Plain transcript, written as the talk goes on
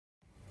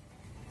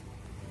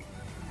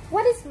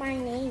What is my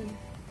name?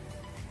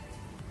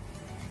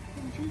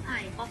 คุณชื่อไผ่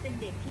ป๊อปเป็น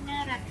เด็กที่น่า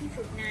รักที่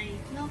สุดใน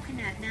โลกข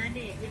นาดน้าเ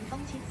ด็กยังต้อ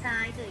งชิดซ้า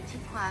ยชิ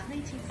ดขวาให้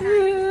ชิดซ้า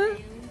ย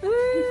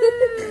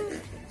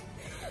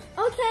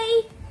Okay.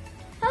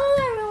 Hello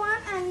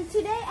everyone, and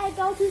today I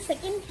go to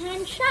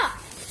second-hand shop.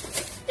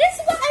 This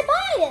is what I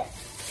buy it.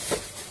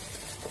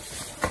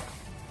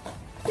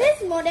 This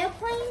model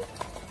plane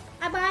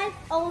I buy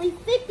only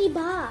 50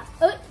 baht.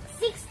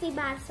 60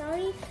 baht,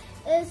 sorry.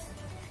 It's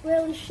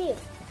really cheap,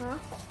 huh?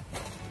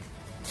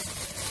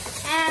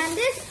 And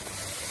this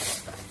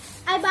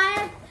I buy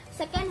at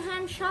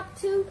second-hand shop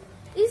too.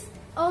 It's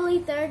only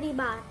 30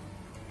 baht.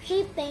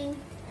 Cheap thing.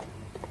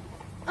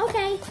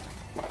 Okay.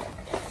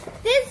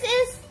 This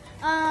is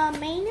a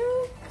menu.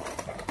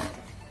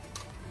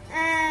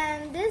 And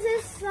this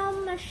is some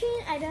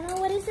machine. I don't know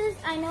what this is.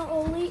 I know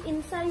only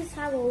inside is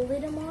have a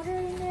little motor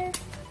in there.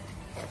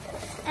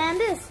 And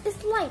this is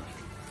light.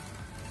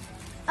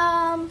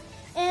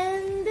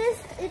 And this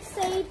it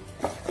said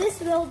this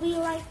will be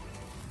like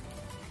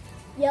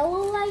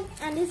yellow light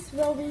and this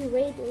will be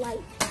red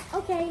light.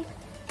 Okay.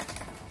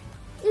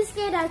 This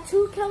get a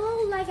two cable,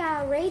 like a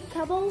red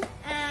cable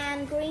and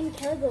green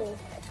cable.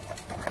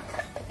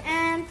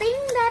 And thing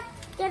that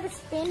get a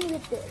spin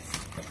with this.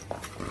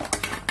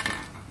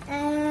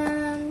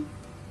 And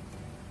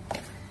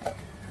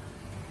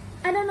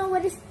I don't know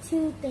what this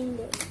two thing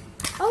is.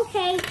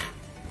 Okay.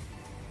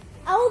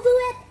 I will do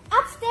it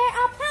upstairs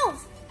up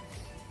house.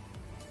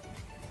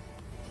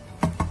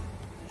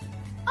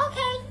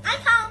 Okay, I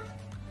come.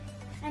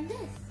 And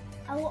this,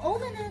 I will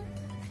open it.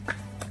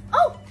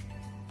 Oh!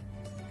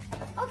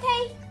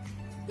 Okay,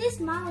 this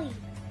Molly,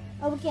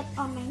 I will get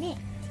on my neck.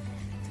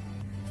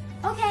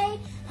 Okay,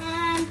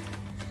 and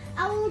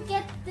I will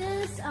get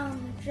this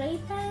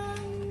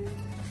J-band.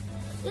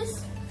 This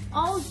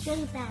all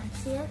J-band,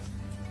 see it?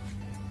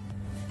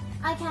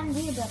 I can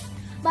read it,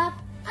 but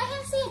I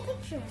can see a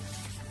picture.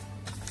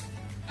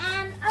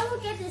 And I will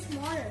get this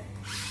motor.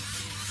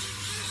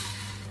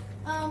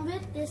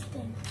 With this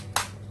thing.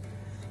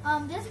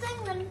 This thing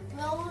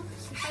will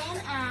spin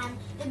and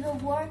it will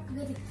work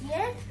with the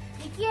gear.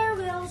 The gear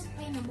will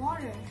spin the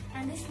motor,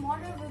 and this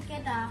motor will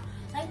get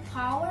like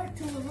power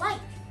to the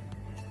light.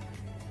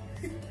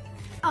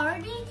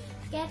 Already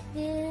get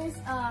this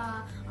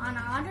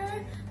another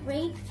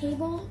red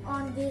cable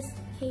on this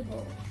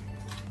cable.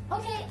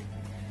 Okay,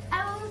 I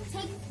will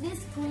take this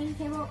green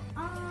cable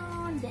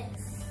on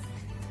this.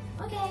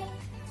 Okay,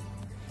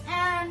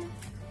 and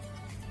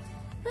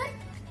but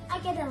I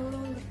get a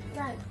little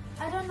light.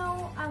 I don't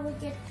know. I will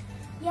get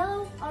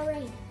yellow or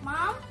red.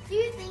 Mom, do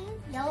you think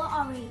yellow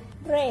or red?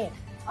 Red.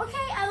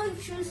 Okay, I will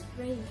choose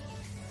red.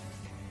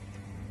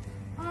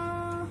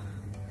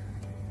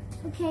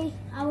 Okay,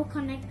 I will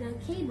connect the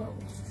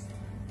cables.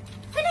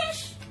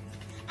 Finish!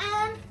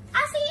 And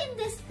I see in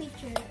this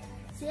picture.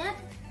 See it?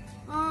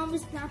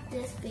 It's not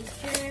this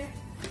picture.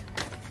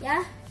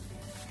 Yeah?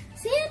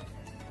 See it?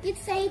 It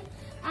says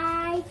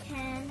I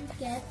can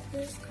get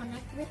this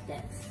connect with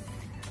this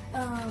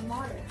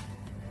motor.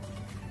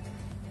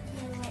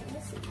 Yeah, wait,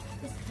 let's see.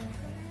 This can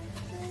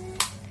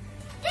connect.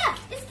 Yeah,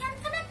 it can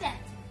connect it.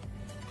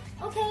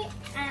 Okay,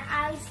 and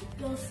I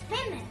will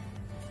spin it.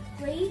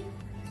 3,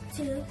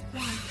 2, 1.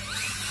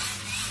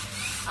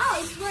 Oh,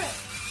 it works.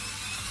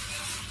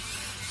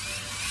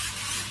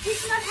 It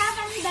does not have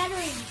any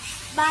battery,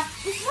 but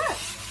it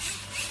works.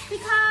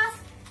 Because,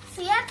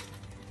 see it?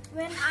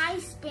 When I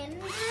spin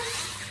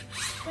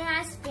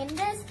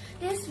this,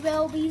 this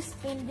will be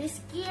spin this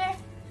gear.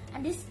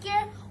 And this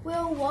gear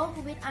will work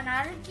with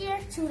another gear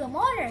to the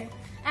motor.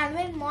 And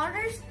when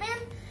motor spin,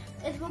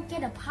 it will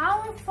get a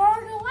power for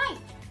the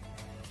light.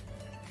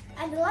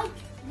 And the light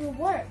will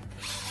work.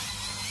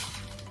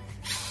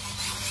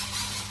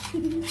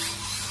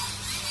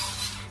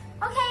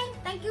 Okay,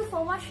 thank you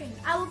for watching.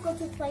 I will go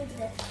to play with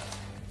it.